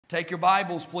Take your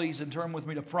Bibles, please, and turn with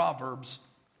me to Proverbs.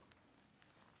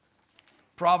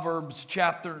 Proverbs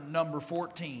chapter number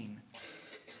 14.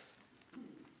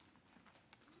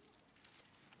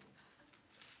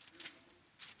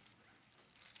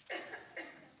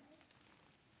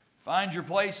 Find your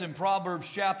place in Proverbs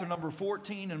chapter number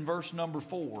 14 and verse number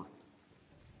 4.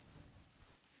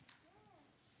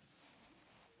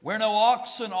 Where no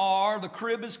oxen are, the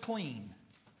crib is clean,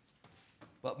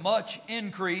 but much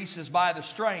increase is by the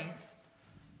strength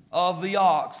of the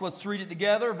ox. Let's read it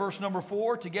together. Verse number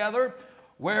 4 together.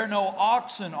 Where no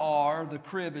oxen are, the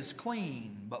crib is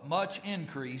clean, but much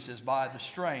increase is by the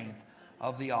strength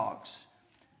of the ox.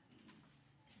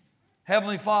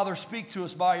 Heavenly Father, speak to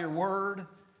us by your word.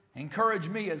 Encourage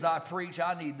me as I preach.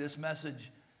 I need this message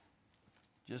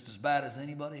just as bad as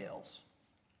anybody else.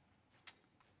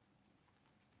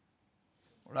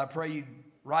 Lord, I pray you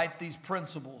write these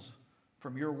principles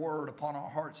from your word upon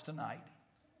our hearts tonight.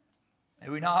 May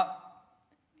we not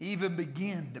even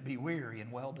begin to be weary in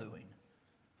well-doing.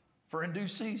 For in due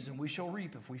season we shall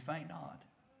reap if we faint not.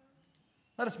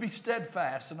 Let us be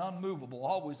steadfast and unmovable,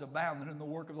 always abounding in the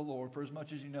work of the Lord, for as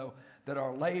much as you know that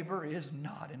our labor is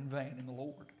not in vain in the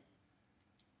Lord.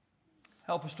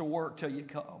 Help us to work till you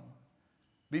come.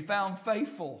 Be found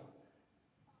faithful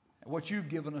at what you've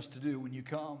given us to do when you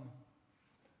come.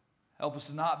 Help us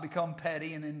to not become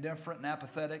petty and indifferent and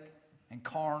apathetic and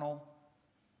carnal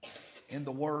in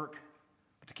the work,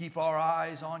 but to keep our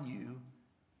eyes on you,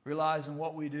 realizing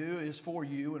what we do is for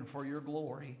you and for your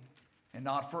glory and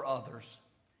not for others.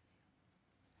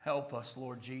 Help us,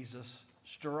 Lord Jesus.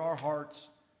 Stir our hearts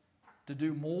to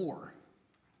do more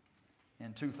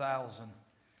in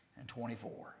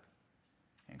 2024.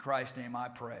 In Christ's name I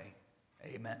pray.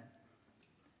 Amen.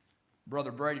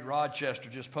 Brother Brady Rochester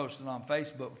just posted on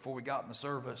Facebook before we got in the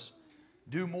service,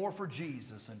 do more for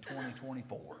Jesus in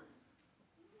 2024.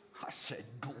 I said,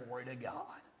 glory to God.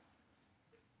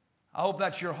 I hope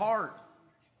that's your heart.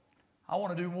 I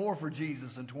want to do more for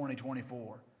Jesus in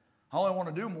 2024. I only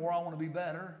want to do more. I want to be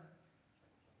better.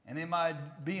 And in my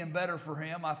being better for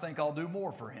Him, I think I'll do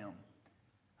more for Him.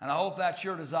 And I hope that's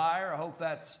your desire. I hope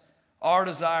that's our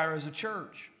desire as a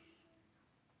church.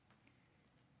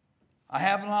 I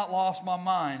have not lost my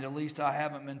mind. At least I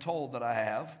haven't been told that I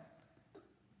have.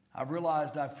 I've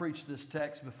realized I've preached this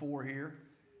text before here.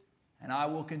 And I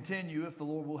will continue, if the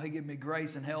Lord will give me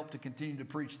grace and help, to continue to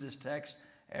preach this text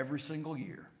every single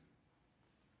year.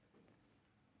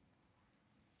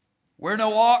 Where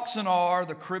no oxen are,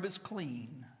 the crib is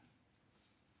clean,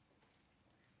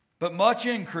 but much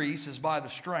increase is by the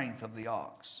strength of the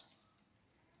ox.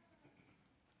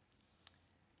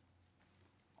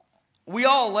 We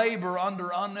all labor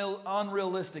under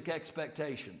unrealistic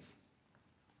expectations.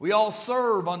 We all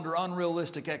serve under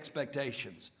unrealistic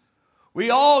expectations. We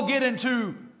all get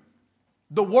into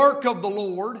the work of the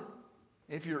Lord,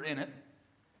 if you're in it.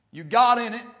 You got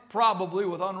in it probably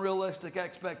with unrealistic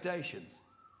expectations.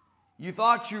 You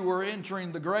thought you were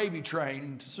entering the gravy train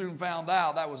and soon found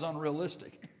out that was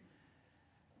unrealistic.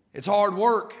 It's hard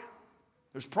work.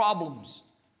 There's problems.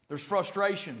 There's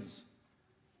frustrations.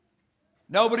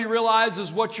 Nobody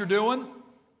realizes what you're doing.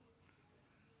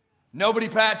 Nobody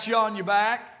pats you on your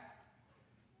back.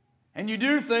 And you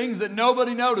do things that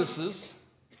nobody notices.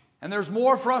 And there's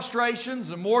more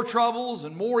frustrations and more troubles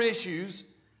and more issues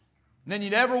than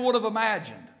you ever would have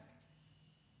imagined.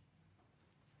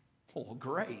 Oh,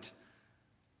 great.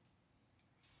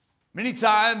 Many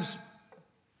times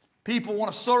people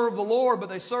want to serve the Lord, but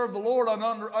they serve the Lord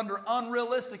under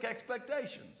unrealistic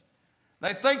expectations.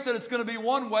 They think that it's going to be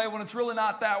one way when it's really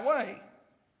not that way.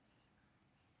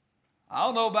 I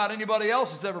don't know about anybody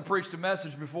else that's ever preached a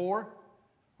message before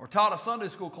or taught a Sunday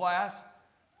school class,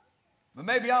 but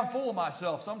maybe I'm full of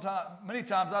myself. Many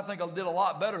times I think I did a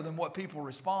lot better than what people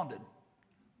responded.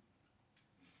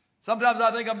 Sometimes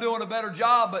I think I'm doing a better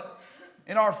job, but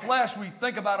in our flesh we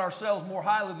think about ourselves more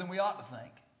highly than we ought to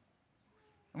think.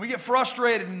 And we get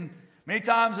frustrated, and many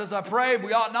times as I pray,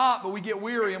 we ought not, but we get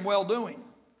weary in well-doing.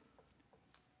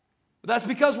 But that's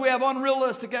because we have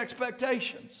unrealistic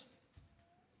expectations.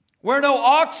 Where no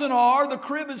oxen are, the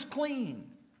crib is clean,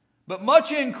 but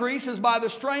much increase is by the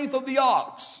strength of the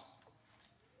ox.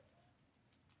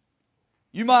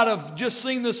 You might have just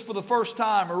seen this for the first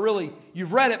time, or really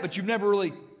you've read it, but you've never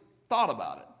really thought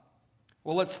about it.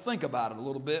 Well, let's think about it a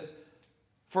little bit.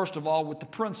 First of all, with the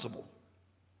principle.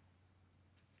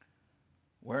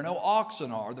 Where no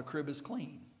oxen are, the crib is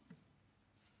clean.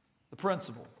 The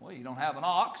principle. Well, you don't have an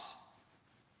ox,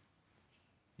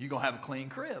 you're going to have a clean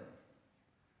crib.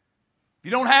 If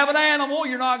you don't have an animal,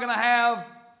 you're not going to have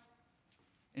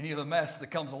any of the mess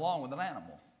that comes along with an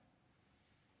animal.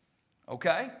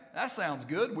 Okay, that sounds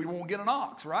good. We won't get an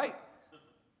ox, right?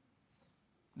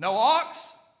 No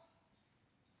ox.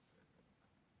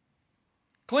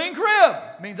 Clean crib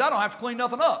means I don't have to clean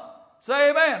nothing up. Say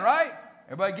amen, right?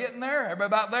 Everybody getting there? Everybody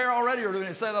about there already? Or do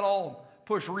they say that all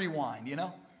push rewind, you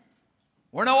know?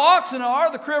 Where no oxen are,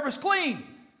 the crib is clean.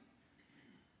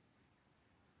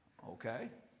 Okay.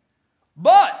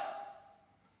 But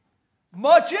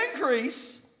much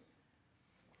increase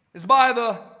is by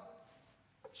the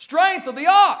strength of the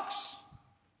ox.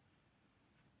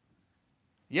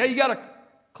 Yeah, you got a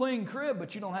clean crib,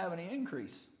 but you don't have any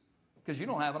increase because you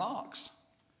don't have an ox.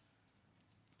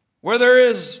 Where there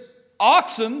is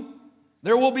oxen,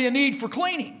 there will be a need for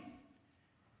cleaning.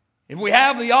 If we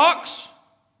have the ox,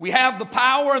 we have the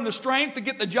power and the strength to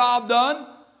get the job done.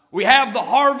 We have the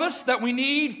harvest that we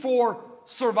need for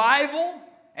survival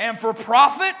and for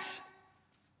profit.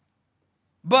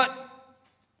 But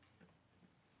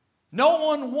no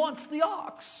one wants the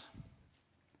ox.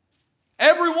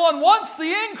 Everyone wants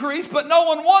the increase, but no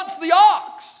one wants the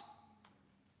ox.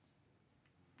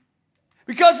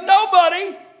 Because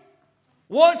nobody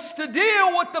wants to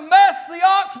deal with the mess the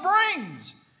ox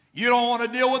brings. You don't want to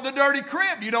deal with the dirty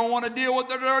crib. You don't want to deal with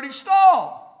the dirty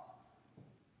stall.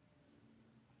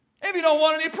 If you don't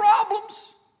want any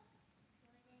problems,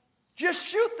 just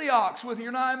shoot the ox with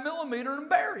your 9mm and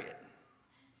bury it.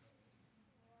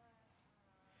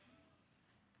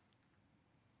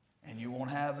 And you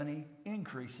won't have any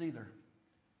increase either.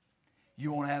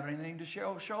 You won't have anything to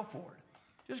show for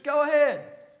it. Just go ahead.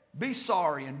 Be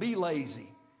sorry and be lazy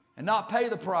and not pay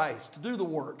the price to do the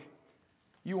work.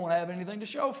 You won't have anything to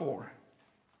show for.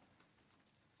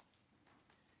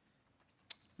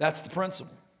 That's the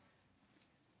principle.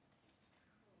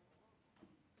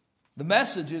 The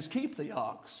message is keep the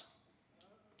ox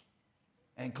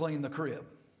and clean the crib.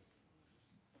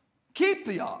 Keep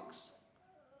the ox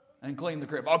and clean the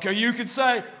crib. Okay, you could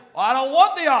say, well, I don't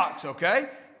want the ox, okay?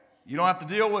 You don't have to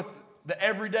deal with the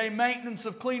everyday maintenance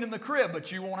of cleaning the crib,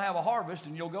 but you won't have a harvest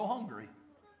and you'll go hungry.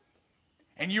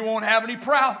 And you won't have any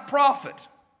profit.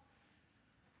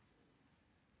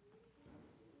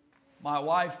 My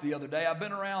wife the other day, I've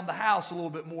been around the house a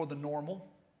little bit more than normal.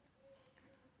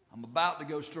 I'm about to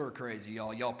go stir crazy,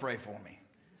 y'all. Y'all pray for me.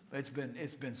 It's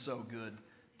been so good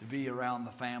to be around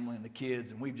the family and the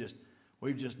kids, and we've just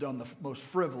done the most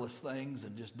frivolous things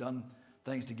and just done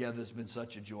things together. It's been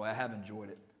such a joy. I have enjoyed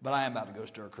it, but I am about to go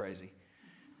stir crazy.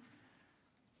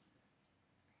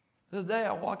 The other day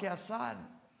I walk outside.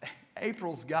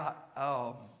 April's got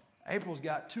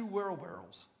 2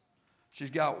 wheelbarrows. She's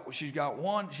got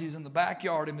one. She's in the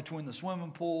backyard in between the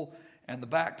swimming pool and the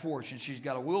back porch, and she's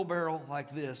got a wheelbarrow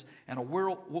like this and a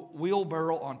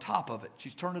wheelbarrow on top of it.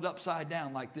 She's turned it upside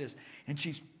down like this, and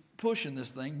she's pushing this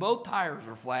thing. Both tires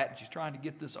are flat, and she's trying to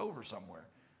get this over somewhere.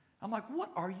 I'm like,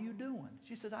 what are you doing?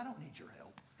 She said, I don't need your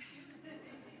help.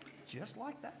 Just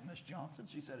like that, Miss Johnson.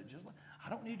 She said it just like, I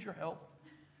don't need your help.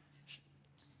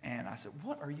 And I said,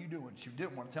 what are you doing? She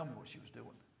didn't want to tell me what she was doing.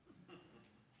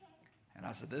 And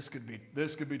I said, this could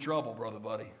be trouble, brother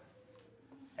buddy.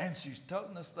 And she's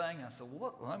toting this thing. I said,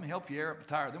 well, look, let me help you air up the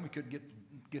tire. Then we couldn't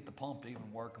get the pump to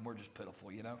even work, and we're just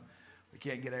pitiful, you know. We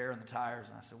can't get air in the tires.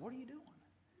 And I said, what are you doing?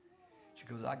 She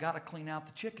goes, I got to clean out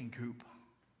the chicken coop.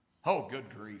 Oh, good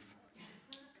grief.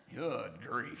 Good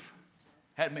grief.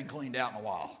 Hadn't been cleaned out in a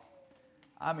while.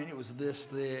 I mean, it was this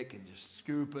thick and just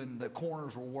scooping. The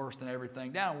corners were worse than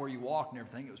everything. Down where you walked and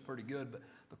everything, it was pretty good, but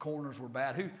the corners were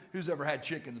bad. Who's ever had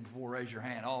chickens before? Raise your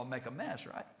hand. Oh, make a mess,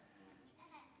 right?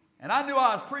 And I knew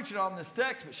I was preaching on this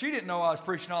text, but she didn't know I was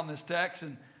preaching on this text,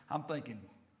 and I'm thinking,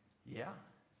 yeah,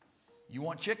 you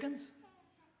want chickens?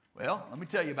 Well, let me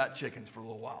tell you about chickens for a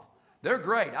little while. They're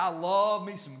great. I love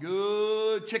me some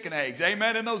good chicken eggs.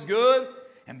 Amen, isn't those good?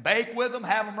 And bake with them,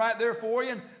 have them right there for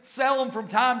you, and sell them from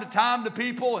time to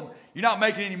people, and you're not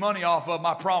making any money off of them,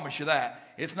 I promise you that.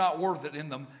 It's not worth it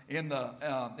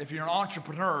if you're an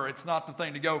entrepreneur, it's not the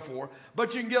thing to go for.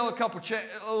 But you can get a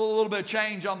little bit of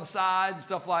change on the side and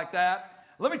stuff like that.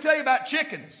 Let me tell you about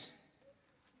chickens.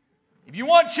 If you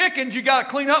want chickens, you got to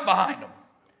clean up behind them.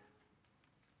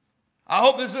 I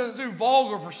hope this isn't too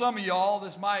vulgar for some of y'all.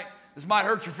 This might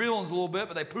hurt your feelings a little bit,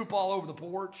 but they poop all over the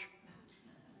porch.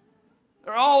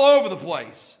 They're all over the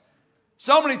place.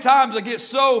 So many times I get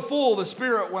so full of the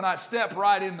Spirit when I step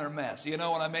right in their mess. You know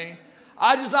what I mean?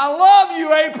 I love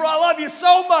you, April. I love you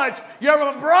so much. You're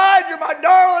my bride. You're my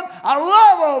darling. I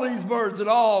love all these birds and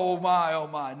all. Oh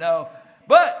my. No.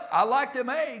 But I like them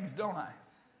eggs, don't I?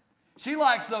 She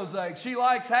likes those eggs. She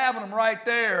likes having them right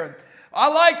there. I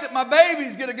like that my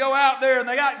baby's going to go out there and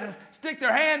they got to stick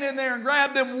their hand in there and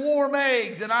grab them warm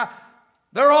eggs. And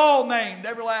They're all named,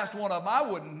 every last one of them. I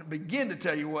wouldn't begin to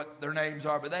tell you what their names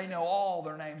are, but they know all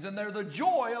their names. And they're the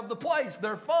joy of the place.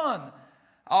 They're fun.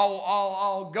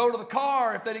 I'll go to the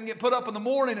car if they didn't get put up in the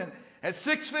morning, and at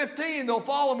 6:15 they'll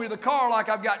follow me to the car like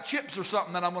I've got chips or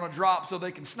something that I'm going to drop so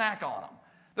they can snack on them.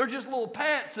 They're just little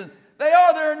pets, and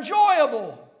they're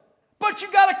enjoyable. But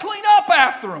you got to clean up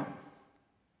after them.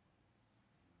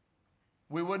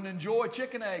 We wouldn't enjoy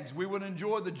chicken eggs. We wouldn't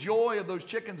enjoy the joy of those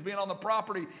chickens being on the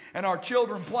property and our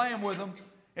children playing with them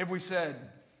if we said,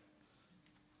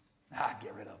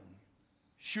 get rid of them.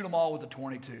 Shoot them all with a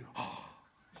 22.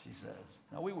 She says.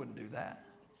 No, we wouldn't do that.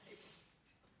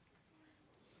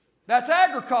 That's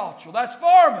agriculture. That's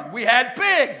farming. We had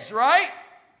pigs, right?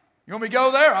 You want me to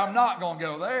go there? I'm not going to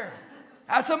go there.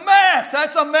 That's a mess.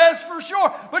 That's a mess for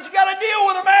sure. But you got to deal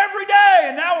with them every day.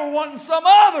 And now we're wanting some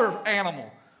other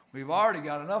animal. We've already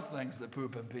got enough things that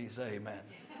poop in peace. Amen.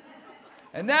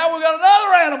 And now we've got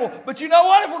another animal. But you know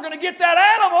what? If we're going to get that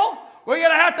animal, we're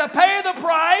going to have to pay the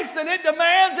price that it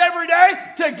demands every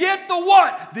day to get the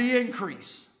what? The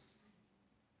increase.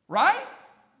 Right?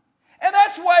 And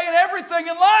that's the way in everything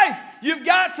in life. You've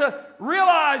got to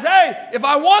realize, hey, if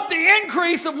I want the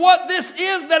increase of what this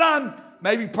is that I'm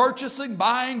maybe purchasing,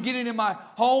 buying, getting in my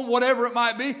home, whatever it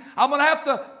might be, I'm going to have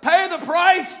to pay the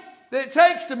price that it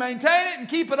takes to maintain it and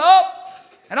keep it up.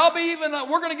 And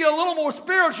we're going to get a little more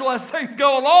spiritual as things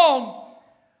go along.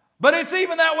 But it's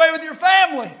even that way with your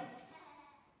family.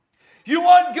 You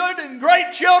want good and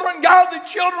great children, godly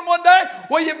children one day?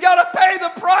 Well, you've got to pay the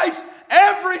price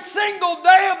every single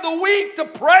day of the week to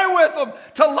pray with them,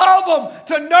 to love them,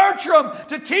 to nurture them,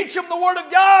 to teach them the Word of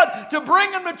God, to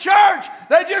bring them to church.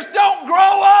 They just don't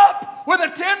grow up with a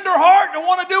tender heart and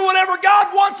want to do whatever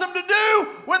God wants them to do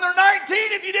when they're 19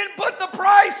 if you didn't put the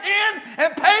price in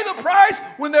and pay the price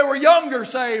when they were younger.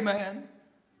 Say amen.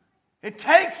 It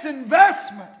takes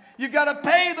investment. You've got to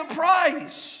pay the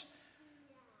price.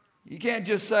 You can't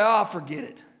just say, forget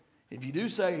it. If you do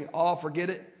say, forget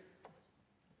it,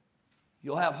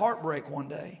 you'll have heartbreak one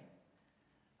day.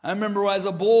 I remember as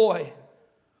a boy,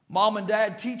 Mom and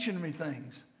Dad teaching me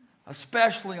things,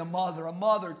 especially a mother. A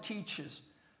mother teaches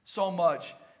so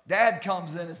much. Dad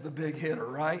comes in as the big hitter,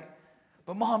 right?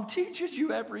 But Mom teaches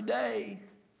you every day.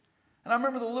 And I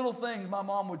remember the little things my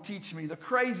mom would teach me, the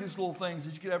craziest little things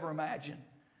that you could ever imagine.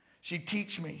 She'd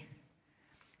teach me.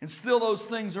 And still those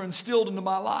things are instilled into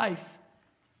my life.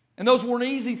 And those weren't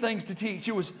easy things to teach.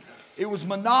 It was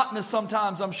monotonous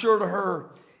sometimes, I'm sure, to her,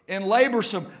 and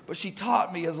laborsome. But she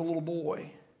taught me as a little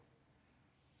boy.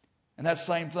 And that's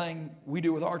the same thing we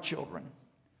do with our children.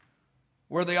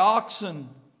 Where there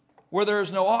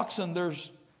is no oxen,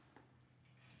 there's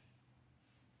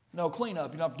no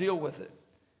cleanup. You don't have to deal with it.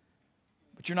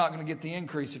 But you're not going to get the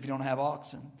increase if you don't have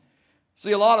oxen.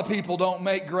 See, a lot of people don't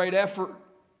make great effort.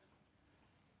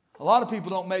 A lot of people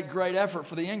don't make great effort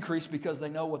for the increase because they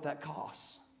know what that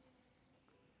costs.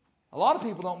 A lot of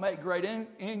people don't make great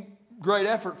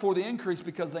effort for the increase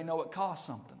because they know it costs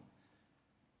something.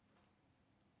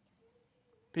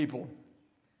 People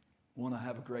want to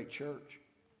have a great church.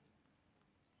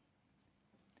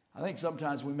 I think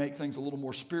sometimes we make things a little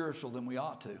more spiritual than we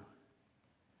ought to.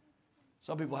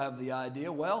 Some people have the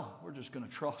idea, well, we're just going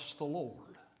to trust the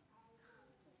Lord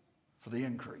for the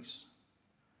increase.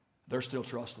 They're still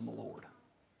trusting the Lord.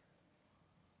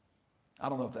 I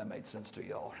don't know if that made sense to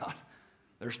y'all or not.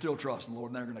 They're still trusting the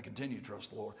Lord, and they're going to continue to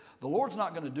trust the Lord. The Lord's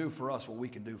not going to do for us what we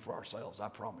can do for ourselves. I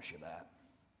promise you that.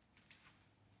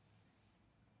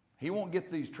 He won't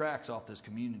get these tracts off this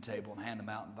communion table and hand them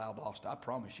out in Valdosta. I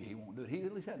promise you he won't do it. He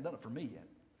at least hasn't done it for me yet.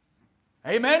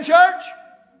 Amen, church?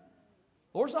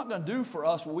 The Lord's not going to do for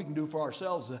us what we can do for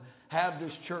ourselves to have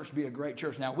this church be a great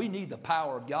church. Now, we need the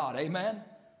power of God. Amen?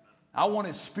 I want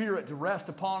His Spirit to rest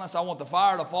upon us. I want the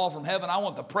fire to fall from heaven. I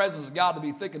want the presence of God to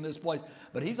be thick in this place.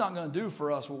 But He's not going to do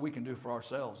for us what we can do for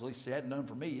ourselves. At least He hadn't done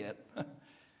for me yet.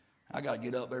 I got to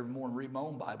get up every morning and read my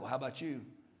own Bible. How about you?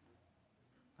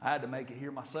 I had to make it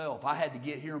here myself. I had to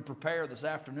get here and prepare this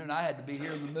afternoon. I had to be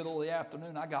here in the middle of the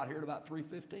afternoon. I got here at about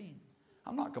 3:15.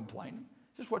 I'm not complaining.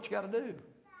 It's just what you got to do.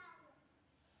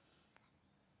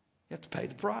 You have to pay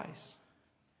the price.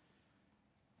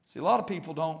 See, a lot of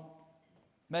people don't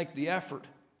make the effort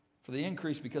for the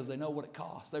increase because they know what it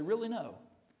costs. They really know.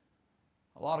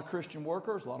 A lot of Christian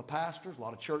workers, a lot of pastors, a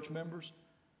lot of church members,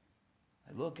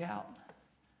 they look out and say,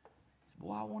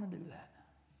 boy, I want to do that.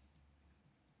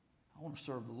 I want to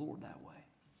serve the Lord that way.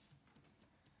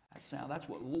 That's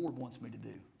what the Lord wants me to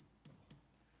do.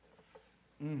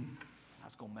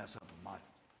 That's going to mess up with my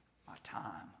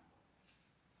time.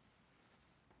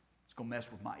 It's going to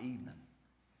mess with my evening.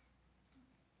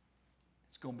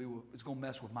 It's going to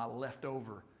mess with my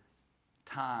leftover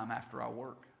time after I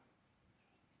work.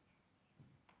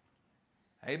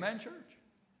 Amen, church?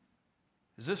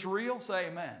 Is this real? Say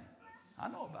amen. I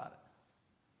know about it.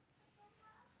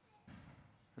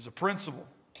 There's a principle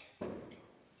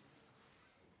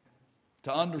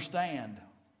to understand.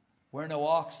 Where no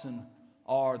oxen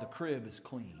are, the crib is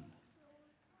clean.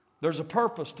 There's a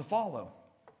purpose to follow.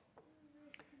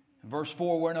 In verse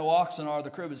 4, where no oxen are, the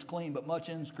crib is clean, but much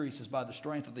increases by the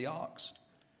strength of the ox.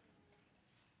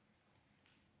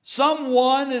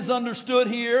 Someone is understood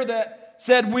here that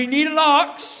said we need an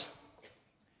ox.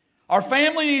 Our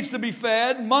family needs to be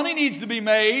fed. Money needs to be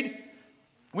made.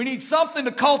 We need something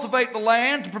to cultivate the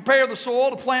land, to prepare the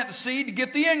soil, to plant the seed, to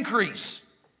get the increase.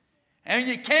 And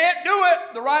you can't do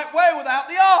it the right way without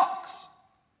the ox.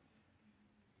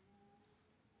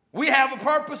 We have a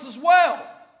purpose as well.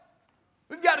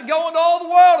 We've got to go into all the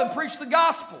world and preach the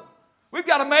gospel. We've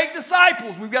got to make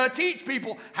disciples. We've got to teach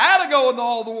people how to go into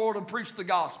all the world and preach the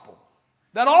gospel.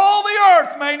 That all the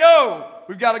earth may know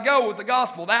we've got to go with the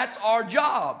gospel. That's our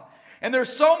job. And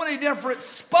there's so many different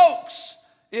spokes,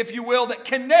 if you will, that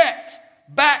connect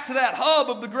back to that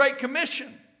hub of the Great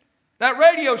Commission. That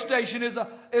radio station is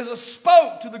a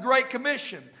spoke to the Great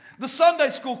Commission. The Sunday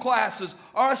school classes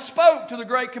are a spoke to the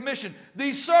Great Commission.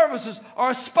 These services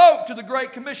are a spoke to the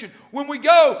Great Commission. When we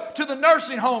go to the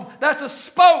nursing home, that's a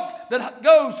spoke that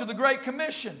goes to the Great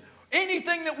Commission.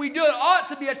 Anything that we do ought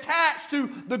to be attached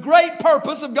to the great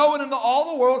purpose of going into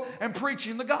all the world and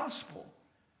preaching the gospel.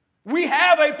 We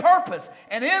have a purpose,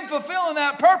 and in fulfilling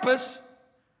that purpose,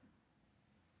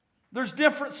 there's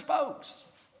different spokes.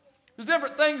 There's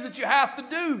different things that you have to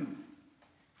do.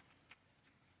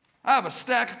 I have a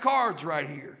stack of cards right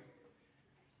here.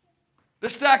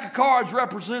 This stack of cards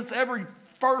represents every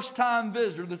first-time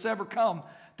visitor that's ever come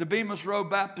to Bemis Road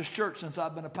Baptist Church since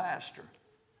I've been a pastor.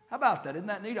 How about that? Isn't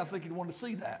that neat? I think you'd want to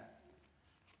see that.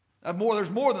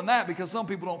 There's more than that because some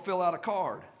people don't fill out a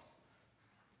card.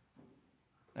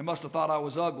 They must have thought I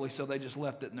was ugly, so they just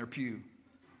left it in their pew.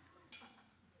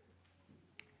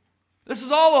 This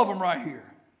is all of them right here.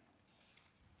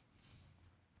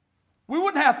 We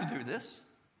wouldn't have to do this.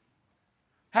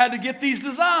 Had to get these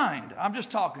designed. I'm just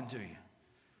talking to you.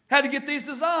 Had to get these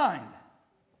designed.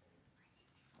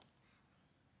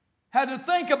 Had to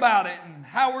think about it and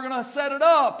how we're going to set it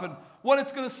up and what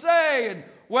it's going to say and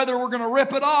whether we're going to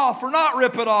rip it off or not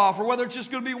rip it off or whether it's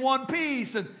just going to be one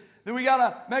piece. And then we got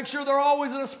to make sure they're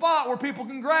always in a spot where people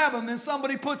can grab them. Then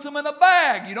somebody puts them in a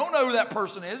bag. You don't know who that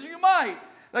person is. You might.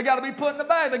 They got to be put in a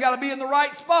bag. They got to be in the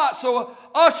right spot so an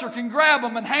usher can grab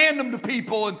them and hand them to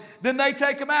people, and then they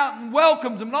take them out and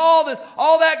welcomes them. And all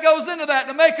that goes into that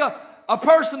to make a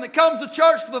person that comes to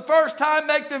church for the first time,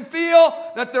 make them feel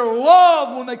that they're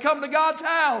loved when they come to God's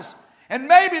house. And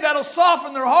maybe that'll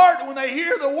soften their heart, and when they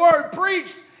hear the word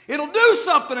preached, it'll do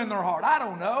something in their heart. I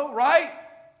don't know, right?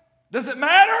 Does it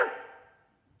matter?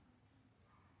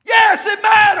 Yes, it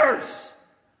matters.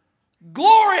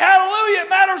 Glory, hallelujah, it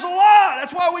matters a lot.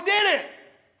 That's why we did it.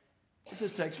 But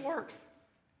this takes work.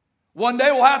 One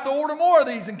day we'll have to order more of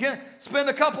these and spend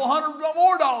a couple $100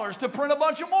 more to print a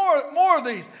bunch of more of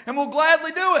these, and we'll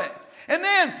gladly do it. And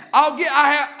then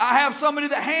I have somebody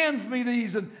that hands me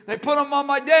these, and they put them on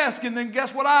my desk, and then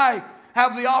guess what I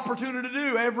have the opportunity to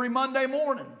do every Monday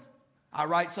morning? I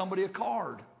write somebody a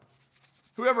card.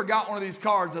 Whoever got one of these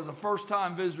cards as a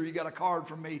first-time visitor, you got a card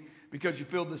from me because you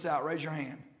filled this out. Raise your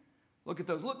hand. Look at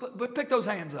those. Look, pick those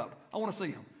hands up. I want to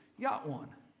see them. You got one.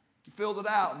 You filled it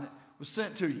out and it was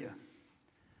sent to you.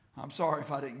 I'm sorry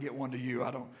if I didn't get one to you.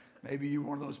 Maybe you were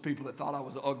one of those people that thought I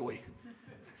was ugly.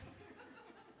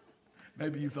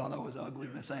 Maybe you thought I was ugly,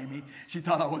 Miss Amy. She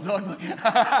thought I was ugly.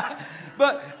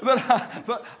 but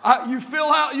you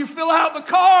fill out the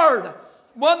card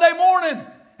Monday morning.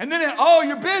 And then,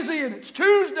 you're busy and it's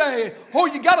Tuesday. Oh,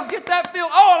 you got to get that filled.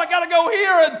 Oh, and I got to go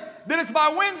here. And then it's by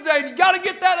Wednesday. And you got to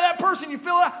get that person you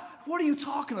fill out. What are you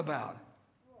talking about?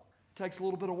 It takes a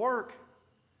little bit of work.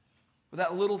 But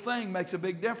that little thing makes a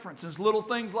big difference. There's little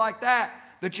things like that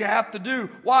you have to do.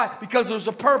 Why? Because there's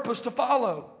a purpose to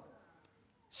follow.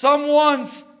 Someone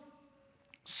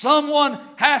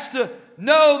has to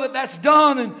know that that's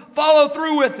done and follow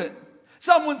through with it.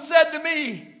 Someone said to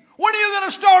me, when are you going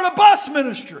to start a bus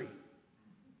ministry?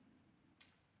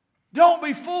 Don't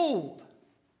be fooled.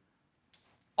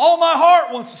 All my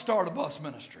heart wants to start a bus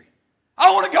ministry.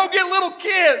 I want to go get little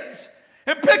kids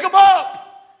and pick them up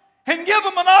and give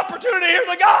them an opportunity to hear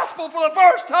the gospel for the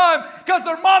first time because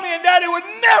their mommy and daddy would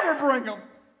never bring them.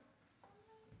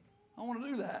 I want to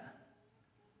do that.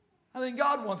 I think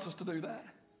God wants us to do that.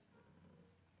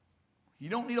 You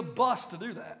don't need a bus to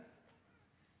do that.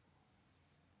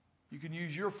 You can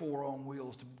use your 4 on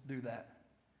wheels to do that.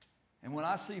 And when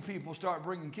I see people start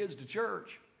bringing kids to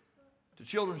church, to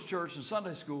children's church and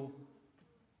Sunday school,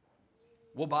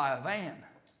 we'll buy a van.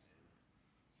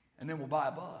 And then we'll buy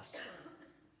a bus.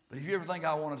 But if you ever think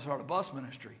I want to start a bus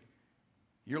ministry,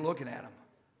 you're looking at them.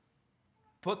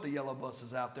 Put the yellow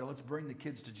buses out there. Let's bring the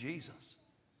kids to Jesus.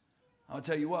 I'll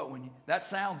tell you what, that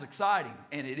sounds exciting,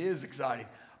 and it is exciting,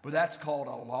 but that's called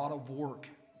a lot of work.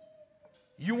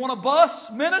 You want a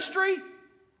bus ministry?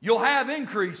 You'll have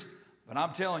increase, but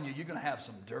I'm telling you, you're going to have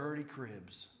some dirty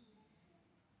cribs.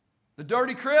 The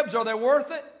dirty cribs, are they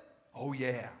worth it? Oh,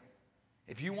 yeah.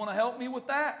 If you want to help me with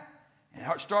that,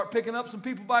 and start picking up some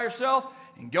people by yourself,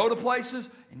 and go to places,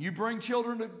 and you bring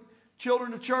children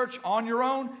to church on your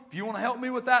own, if you want to help me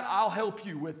with that, I'll help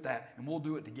you with that, and we'll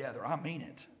do it together. I mean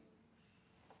it.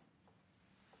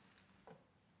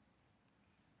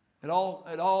 It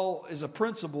all is a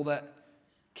principle that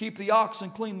keep the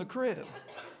oxen, clean the crib.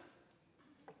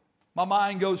 My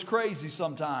mind goes crazy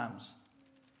sometimes.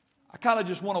 I kind of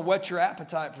just want to whet your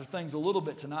appetite for things a little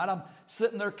bit tonight. I'm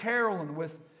sitting there caroling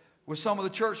with some of the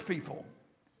church people.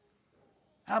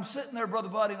 And I'm sitting there, Brother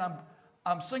Buddy, and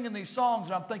I'm singing these songs,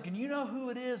 and I'm thinking, you know who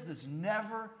it is that's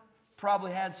never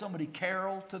probably had somebody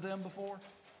carol to them before?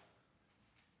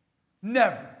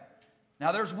 Never.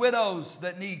 Now, there's widows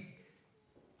that need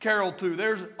carol to.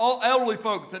 There's elderly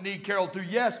folks that need carol to.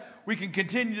 Yes, we can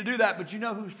continue to do that, but you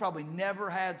know who's probably never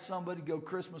had somebody go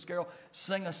Christmas carol,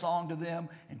 sing a song to them,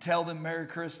 and tell them Merry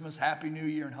Christmas, Happy New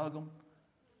Year, and hug them?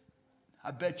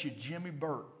 I bet you Jimmy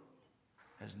Burt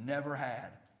has never had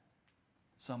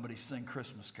somebody sing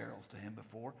Christmas carols to him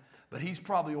before, but he's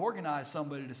probably organized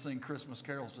somebody to sing Christmas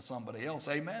carols to somebody else.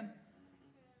 Amen?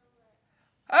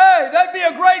 Hey, that'd be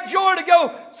a great joy to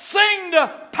go sing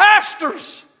to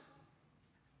pastors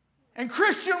and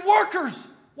Christian workers.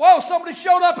 Whoa, somebody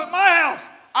showed up at my house.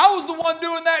 I was the one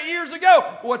doing that years ago.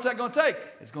 Well, what's that going to take?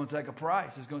 It's going to take a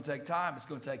price. It's going to take time. It's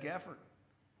going to take effort.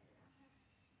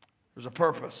 There's a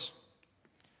purpose.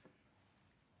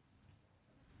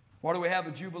 Why do we have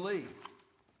a Jubilee?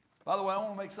 By the way, I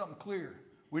want to make something clear.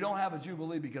 We don't have a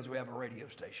Jubilee because we have a radio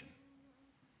station.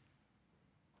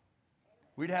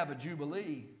 We'd have a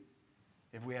Jubilee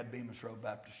if we had Bemis Road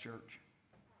Baptist Church.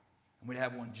 And we'd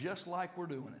have one just like we're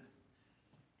doing it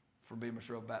for Bemis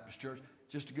Road Baptist Church.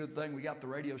 Just a good thing we got the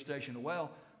radio station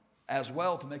as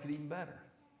well to make it even better.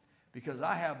 Because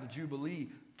I have the Jubilee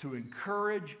to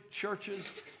encourage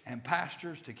churches and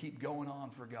pastors to keep going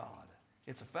on for God.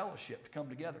 It's a fellowship to come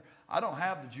together. I don't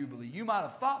have the Jubilee. You might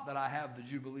have thought that I have the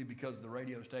Jubilee because of the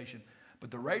radio station,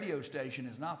 but the radio station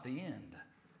is not the end.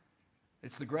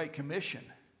 It's the Great Commission,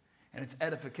 and it's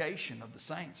edification of the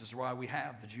saints. This is why we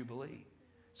have the Jubilee.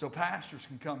 So pastors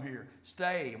can come here,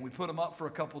 stay, and we put them up for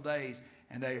a couple days,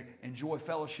 and they enjoy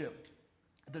fellowship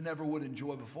they never would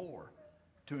enjoy before,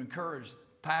 to encourage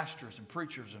pastors and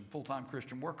preachers and full-time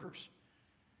Christian workers.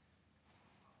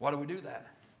 Why do we do that?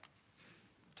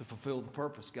 To fulfill the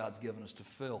purpose God's given us to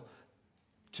fulfill.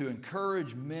 To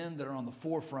encourage men that are on the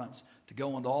forefronts to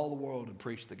go into all the world and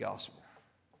preach the gospel.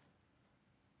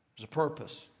 There's a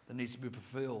purpose that needs to be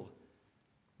fulfilled.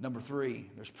 Number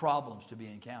 3, there's problems to be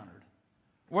encountered.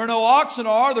 Where no oxen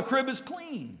are, the crib is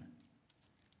clean.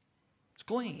 It's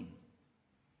clean.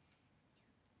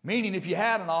 Meaning if you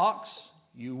had an ox,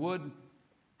 you would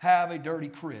have a dirty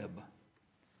crib.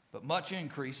 But much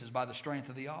increase is by the strength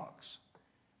of the ox.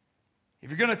 If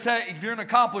you're going to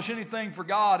accomplish anything for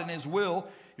God and His will,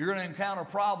 you're going to encounter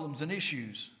problems and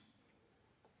issues.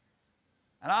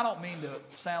 And I don't mean to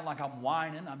sound like I'm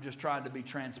whining. I'm just trying to be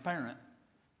transparent.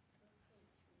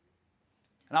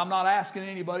 And I'm not asking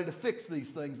anybody to fix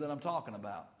these things that I'm talking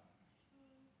about.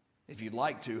 If you'd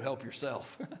like to, help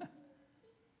yourself. You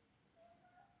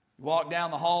walk down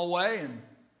the hallway, and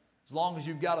as long as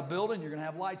you've got a building, you're going to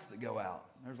have lights that go out.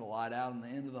 There's a light out in the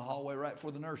end of the hallway right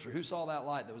before the nursery. Who saw that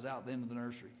light that was out at the end of the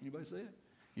nursery? Anybody see it?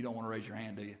 You don't want to raise your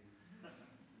hand, do you?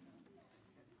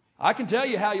 I can tell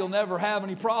you how you'll never have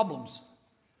any problems.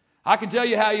 I can tell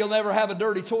you how you'll never have a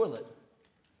dirty toilet.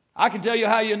 I can tell you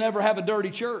how you'll never have a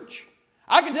dirty church.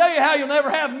 I can tell you how you'll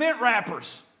never have mint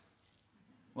wrappers.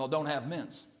 Well, don't have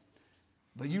mints.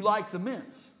 But you like the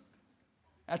mints.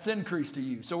 That's increase to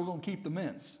you, so we're going to keep the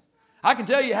mints. I can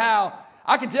tell you how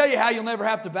you'll never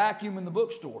have to vacuum in the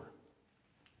bookstore.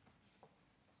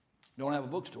 Don't have a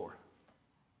bookstore.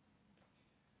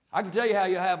 I can tell you how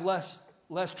you'll have less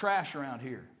trash around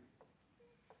here.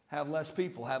 Have less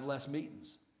people, have less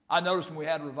meetings. I noticed when we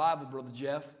had revival, Brother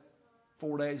Jeff,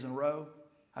 4 days in a row,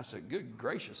 I said, good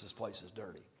gracious, this place is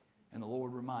dirty. And the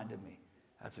Lord reminded me,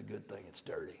 that's a good thing, it's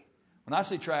dirty. When I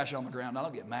see trash on the ground, I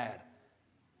don't get mad.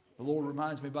 The Lord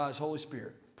reminds me by His Holy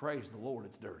Spirit, praise the Lord,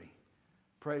 it's dirty.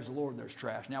 Praise the Lord, there's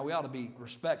trash. Now, we ought to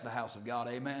respect the house of God,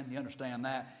 amen? You understand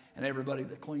that? And everybody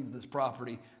that cleans this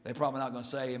property, they're probably not going to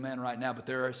say amen right now, but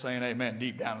they're saying amen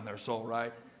deep down in their soul,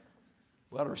 right?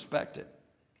 We ought to respect it.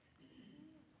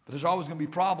 But there's always going to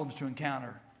be problems to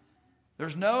encounter.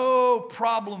 There's no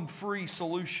problem-free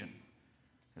solution.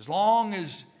 As long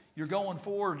as you're going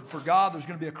forward for God, there's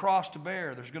going to be a cross to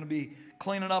bear. There's going to be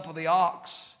cleaning up of the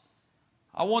ox.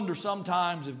 I wonder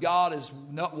sometimes if God is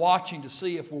not watching to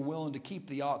see if we're willing to keep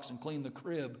the ox and clean the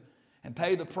crib and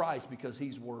pay the price because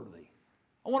He's worthy.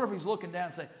 I wonder if He's looking down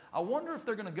and saying, I wonder if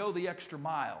they're going to go the extra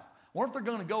mile. I wonder if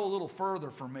they're going to go a little further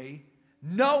for me,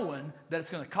 knowing that it's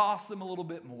going to cost them a little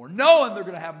bit more, knowing they're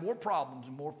going to have more problems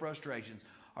and more frustrations.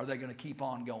 Are they going to keep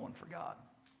on going for God?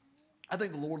 I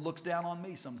think the Lord looks down on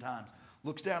me sometimes,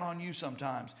 looks down on you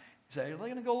sometimes. You say, are they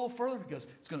going to go a little further? Because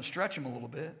it's going to stretch them a little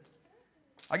bit.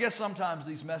 I guess sometimes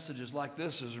these messages like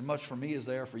this is as much for me as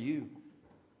they are for you.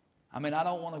 I mean, I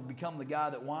don't want to become the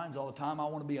guy that whines all the time. I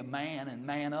want to be a man and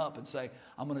man up and say,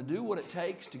 I'm going to do what it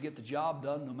takes to get the job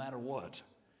done no matter what.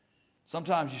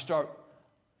 Sometimes you start,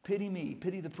 pity me,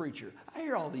 pity the preacher. I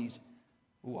hear all these,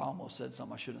 I almost said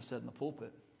something I shouldn't have said in the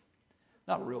pulpit.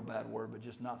 Not a real bad word, but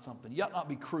just not something. You ought not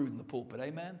be crude in the pulpit.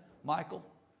 Amen? Michael,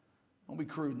 don't be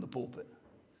crude in the pulpit.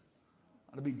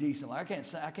 Ought to be decent. Like,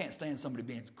 I can't stand somebody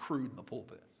being crude in the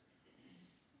pulpit.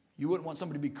 You wouldn't want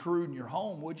somebody to be crude in your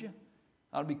home, would you?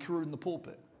 Ought to be crude in the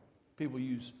pulpit. People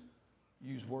use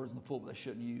words in the pulpit they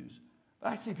shouldn't use.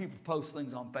 But I see people post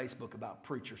things on Facebook about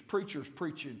preachers. Preachers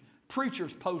preaching.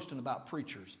 Preachers posting about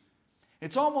preachers.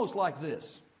 It's almost like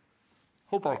this.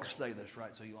 Hope I can say this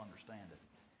right so you'll understand it.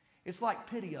 It's like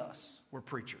pity us. We're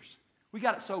preachers. We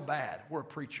got it so bad. We're a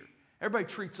preacher. Everybody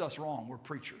treats us wrong. We're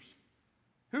preachers.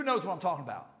 Who knows what I'm talking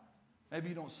about? Maybe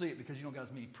you don't see it because you don't got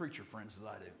as many preacher friends as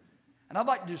I do. And I'd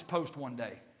like to just post one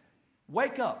day.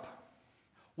 Wake up.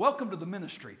 Welcome to the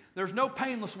ministry. There's no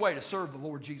painless way to serve the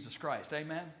Lord Jesus Christ.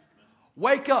 Amen?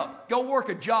 Wake up. Go work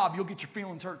a job. You'll get your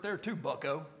feelings hurt there too,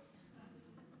 bucko.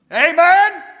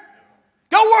 Amen?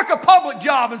 Go work a public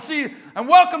job and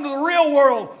welcome to the real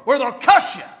world where they'll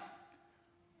cuss you,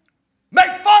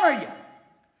 make fun of you,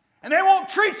 and they won't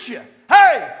treat you.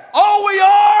 Hey, all we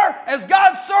are as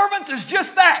God's servants is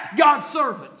just that, God's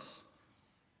servants.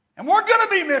 And we're going to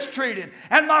be mistreated.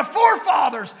 And my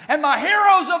forefathers and my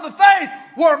heroes of the faith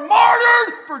were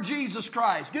martyred for Jesus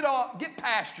Christ. Get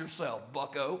past yourself,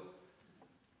 bucko.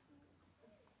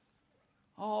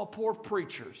 Oh, poor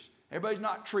preachers. Everybody's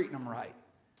not treating them right.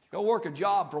 Go work a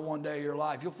job for one day of your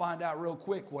life. You'll find out real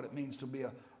quick what it means to be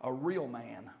a real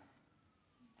man.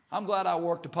 I'm glad I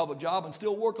worked a public job and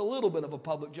still work a little bit of a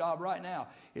public job right now.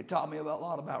 It taught me a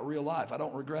lot about real life. I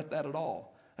don't regret that at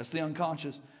all. That's the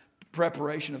unconscious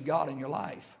preparation of God in your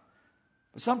life.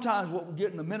 But sometimes what we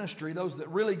get in the ministry, those that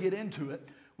really get into it,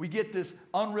 we get this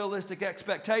unrealistic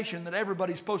expectation that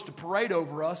everybody's supposed to parade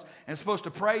over us and supposed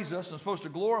to praise us and supposed to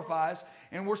glorify us,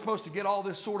 and we're supposed to get all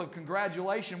this sort of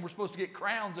congratulation. We're supposed to get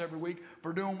crowns every week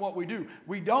for doing what we do.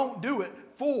 We don't do it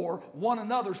for one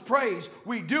another's praise.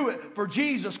 We do it for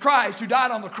Jesus Christ who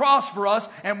died on the cross for us,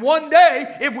 and one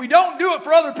day, if we don't do it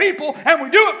for other people and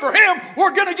we do it for Him,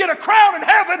 we're going to get a crown in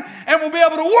heaven and we'll be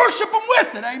able to worship Him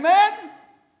with it. Amen?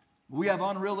 We have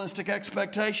unrealistic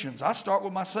expectations. I start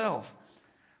with myself.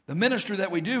 The ministry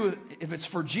that we do, if it's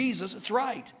for Jesus, it's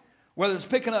right. Whether it's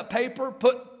picking up paper,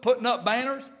 putting up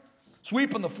banners,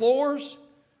 sweeping the floors,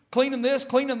 cleaning this,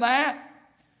 cleaning that,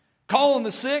 calling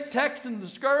the sick, texting the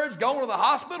discouraged, going to the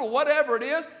hospital, whatever it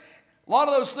is. A lot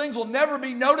of those things will never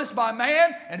be noticed by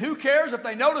man, and who cares if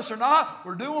they notice or not?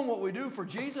 We're doing what we do for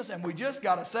Jesus, and we just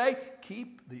got to say,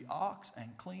 keep the ox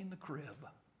and clean the crib.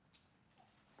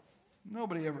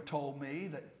 Nobody ever told me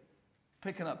that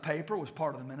picking up paper was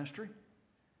part of the ministry.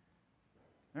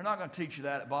 They're not going to teach you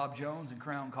that at Bob Jones and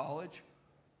Crown College.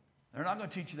 They're not going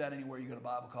to teach you that anywhere you go to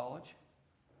Bible college.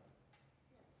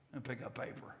 And pick up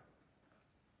paper.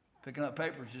 Picking up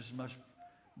paper is just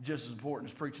as important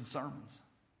as preaching sermons.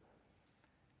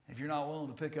 If you're not willing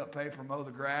to pick up paper, mow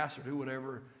the grass, or do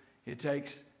whatever it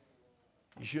takes,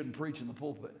 you shouldn't preach in the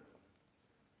pulpit.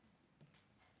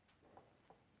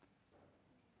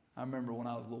 I remember when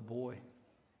I was a little boy,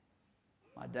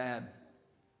 my dad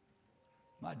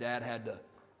had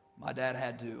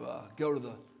to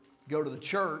go to the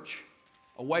church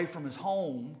away from his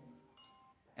home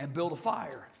and build a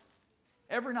fire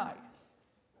every night.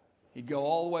 He'd go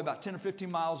all the way about 10 or 15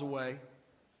 miles away,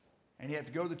 and he'd have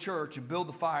to go to the church and build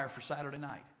the fire for Saturday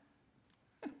night.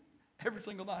 Every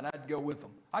single night, I had to go with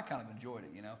him. I kind of enjoyed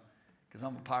it, because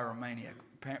I'm a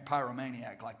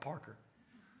pyromaniac like Parker.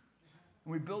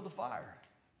 And we build the fire.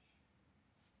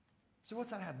 So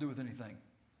what's that have to do with anything?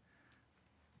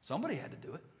 Somebody had to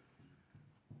do it.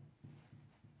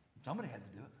 Somebody had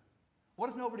to do it. What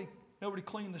if nobody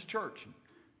cleaned this church?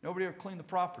 Nobody ever cleaned the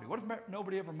property? What if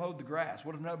nobody ever mowed the grass?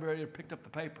 What if nobody ever picked up the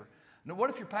paper? Now, what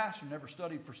if your pastor never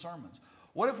studied for sermons?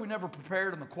 What if we never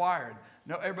prepared in the choir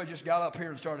and everybody just got up here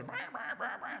and started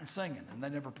and singing and they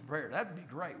never prepared? That'd be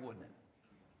great, wouldn't it?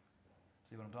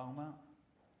 See what I'm talking about?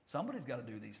 Somebody's got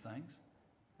to do these things.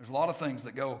 There's a lot of things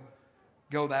that go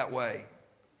that way.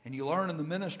 And you learn in the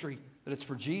ministry that it's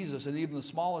for Jesus, and even the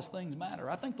smallest things matter.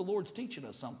 I think the Lord's teaching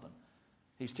us something.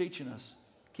 He's teaching us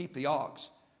keep the ox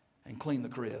and clean the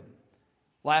crib.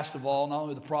 Last of all, not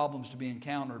only the problems to be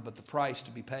encountered, but the price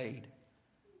to be paid.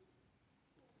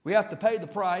 We have to pay the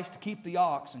price to keep the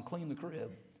ox and clean the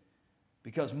crib,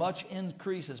 because much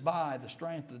increases by the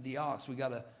strength of the ox.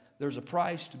 There's a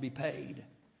price to be paid.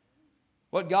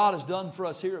 What God has done for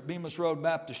us here at Bemis Road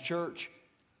Baptist Church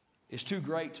is too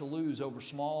great to lose over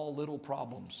small little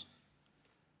problems.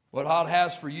 What God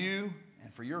has for you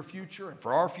and for your future and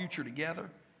for our future together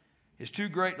is too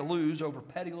great to lose over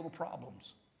petty little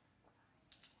problems.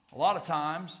 A lot of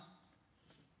times,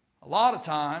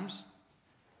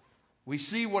 we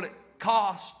see what it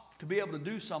costs to be able to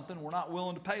do something. We're not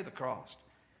willing to pay the cost.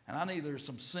 And I know there's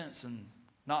some sense in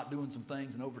not doing some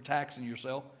things and overtaxing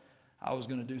yourself. I was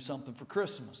going to do something for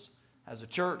Christmas as a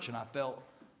church, and I felt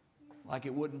like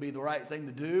it wouldn't be the right thing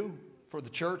to do for the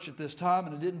church at this time,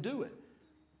 and I didn't do it.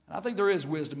 And I think there is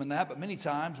wisdom in that, but many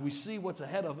times we see what's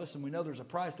ahead of us, and we know there's a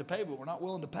price to pay, but we're not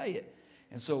willing to pay it.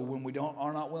 And so when we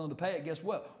are not willing to pay it, guess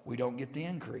what? We don't get the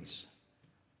increase.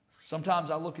 Sometimes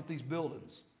I look at these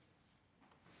buildings.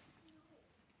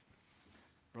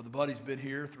 Brother Buddy's been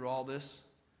here through all this.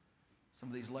 Some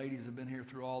of these ladies have been here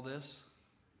through all this.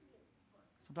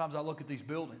 Sometimes I look at these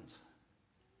buildings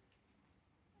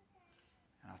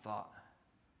and I thought,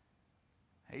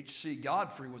 H.C.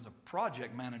 Godfrey was a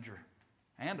project manager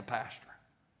and a pastor.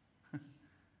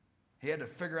 He had to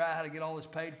figure out how to get all this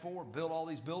paid for, build all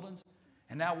these buildings,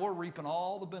 and now we're reaping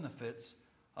all the benefits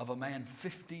of a man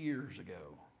 50 years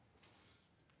ago.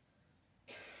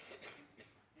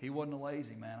 He wasn't a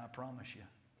lazy man, I promise you.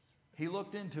 He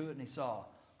looked into it and he saw,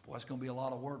 boy, it's going to be a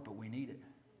lot of work, but we need it.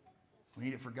 We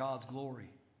need it for God's glory.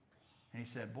 And he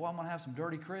said, boy, I'm going to have some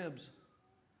dirty cribs.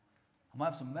 I'm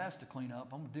going to have some mess to clean up.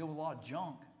 I'm going to deal with a lot of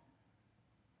junk.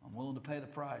 I'm willing to pay the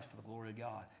price for the glory of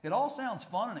God. It all sounds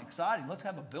fun and exciting. Let's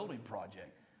have a building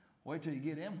project. Wait till you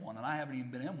get in one. And I haven't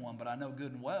even been in one, but I know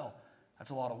good and well that's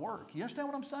a lot of work. You understand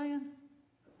what I'm saying?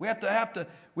 We have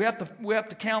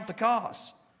to count the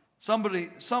costs. Some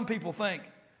people think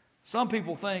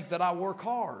that I work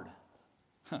hard.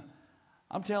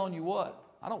 I'm telling you what,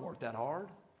 I don't work that hard.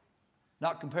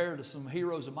 Not compared to some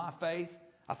heroes of my faith.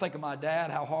 I think of my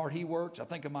dad, how hard he works. I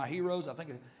think of my heroes. I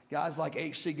think of guys like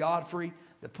H.C. Godfrey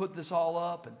that put this all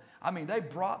up. And I mean, they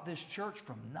brought this church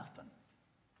from nothing.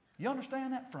 You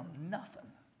understand that? From nothing.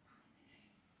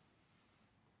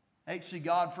 H.C.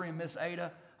 Godfrey and Miss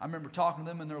Ada, I remember talking to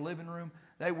them in their living room.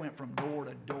 They went from door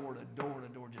to door to door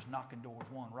to door, just knocking doors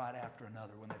one right after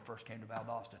another when they first came to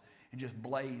Valdosta, and just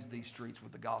blazed these streets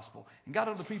with the gospel and got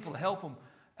other people to help them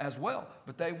as well.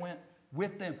 But they went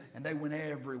with them, and they went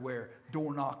everywhere,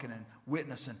 door knocking and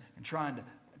witnessing and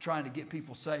trying to get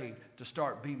people saved to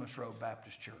start Bemis Road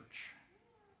Baptist Church.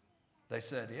 They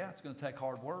said, yeah, it's going to take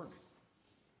hard work,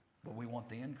 but we want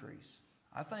the increase.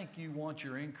 I think you want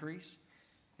your increase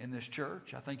in this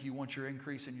church. I think you want your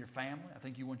increase in your family. I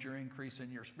think you want your increase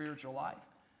in your spiritual life.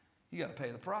 You got to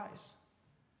pay the price.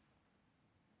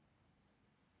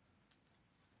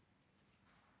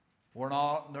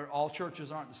 All churches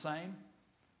aren't the same,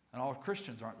 and all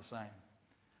Christians aren't the same.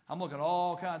 I'm looking at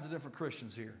all kinds of different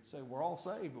Christians here. Say, we're all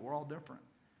saved, but we're all different.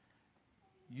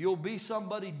 You'll be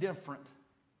somebody different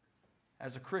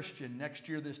as a Christian next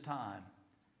year this time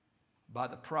by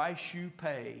the price you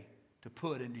pay to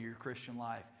put into your Christian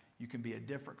life. You can be a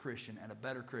different Christian and a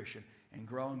better Christian and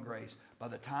grow in grace. By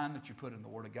the time that you put in the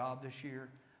Word of God this year,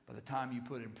 by the time you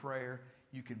put in prayer,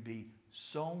 you can be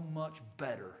so much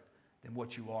better than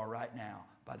what you are right now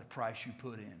by the price you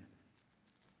put in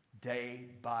day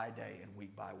by day and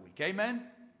week by week. Amen?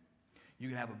 You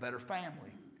can have a better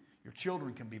family. Your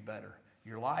children can be better.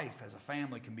 Your life as a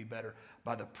family can be better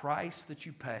by the price that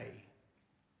you pay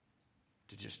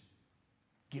to just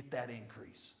get that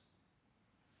increase.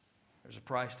 There's a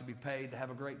price to be paid to have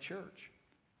a great church.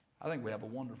 I think we have a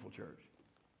wonderful church.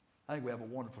 I think we have a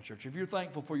wonderful church. If you're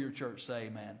thankful for your church, say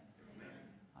amen. Amen.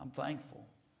 I'm thankful.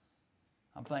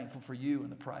 I'm thankful for you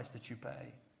and the price that you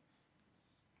pay.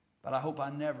 But I hope I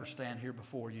never stand here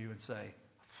before you and say,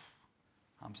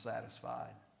 I'm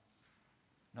satisfied.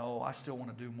 No, I still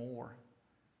want to do more.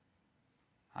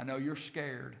 I know you're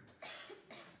scared.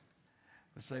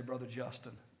 But say, Brother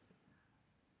Justin,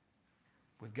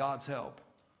 with God's help,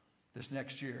 this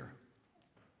next year,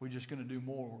 we're just going to do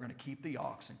more. We're going to keep the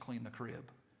ox and clean the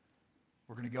crib.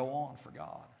 We're going to go on for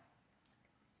God.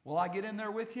 Will I get in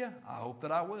there with you? I hope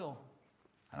that I will.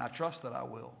 And I trust that I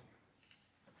will.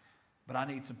 But I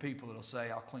need some people that will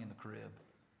say, I'll clean the crib.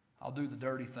 I'll do the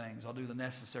dirty things. I'll do the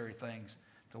necessary things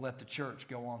to let the church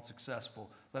go on successful.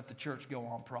 Let the church go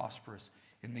on prosperous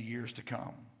in the years to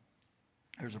come.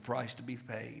 There's a price to be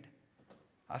paid.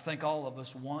 I think all of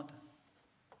us want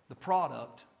the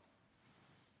product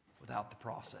without the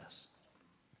process.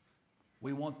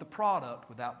 We want the product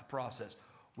without the process.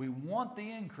 We want the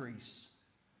increase,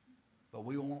 but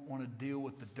we won't want to deal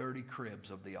with the dirty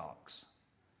cribs of the ox.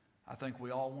 I think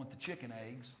we all want the chicken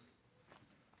eggs,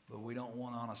 but we don't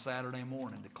want on a Saturday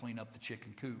morning to clean up the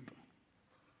chicken coop.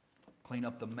 Clean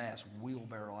up the mess,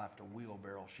 wheelbarrow after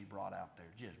wheelbarrow she brought out there.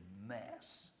 Just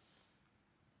mess.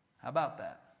 How about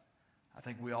that? I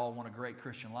think we all want a great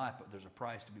Christian life, but there's a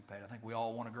price to be paid. I think we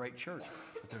all want a great church,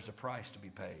 but there's a price to be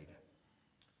paid.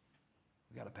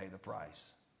 We've got to pay the price.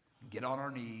 Get on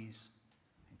our knees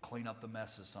and clean up the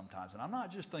messes sometimes. And I'm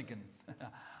not just thinking,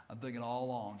 I'm thinking all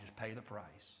along, just pay the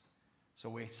price. So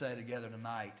we say together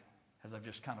tonight, as I've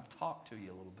just kind of talked to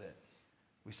you a little bit,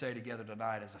 we say together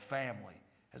tonight as a family,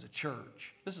 as a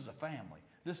church. This is a family.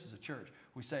 This is a church.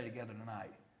 We say together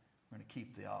tonight, we're going to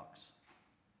keep the ox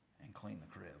and clean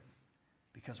the crib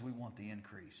because we want the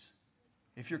increase.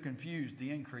 If you're confused,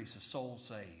 the increase is souls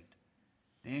saved.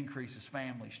 The increase is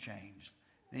families changed.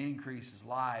 The increase is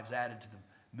lives added to the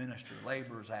ministry,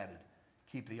 laborers added.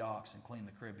 Keep the ox and clean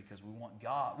the crib because we want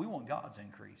God. We want God's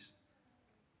increase.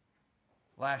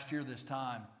 Last year this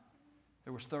time,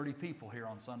 there was 30 people here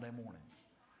on Sunday morning.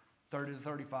 30 to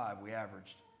 35 we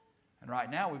averaged. And right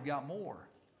now we've got more.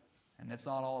 And it's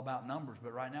not all about numbers,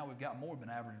 but right now we've got more. We've been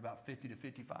averaging about 50 to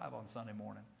 55 on Sunday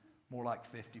morning. More like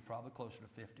 50, probably closer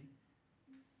to 50.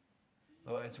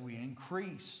 But as we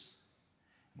increase,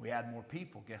 we add more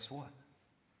people, guess what?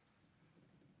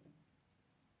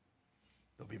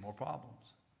 There'll be more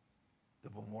problems.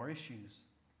 There'll be more issues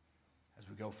as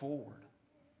we go forward.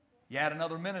 You add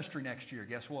another ministry next year,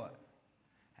 guess what?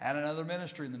 Add another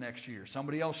ministry in the next year.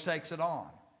 Somebody else takes it on.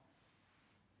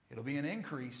 It'll be an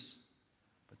increase,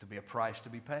 but there'll be a price to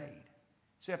be paid.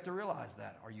 So you have to realize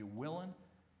that. Are you willing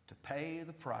to pay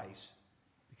the price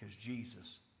because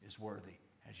Jesus is worthy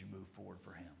as you move forward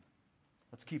for Him?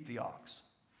 Let's keep the ox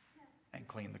and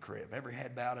clean the crib. Every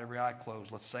head bowed, every eye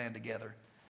closed. Let's stand together.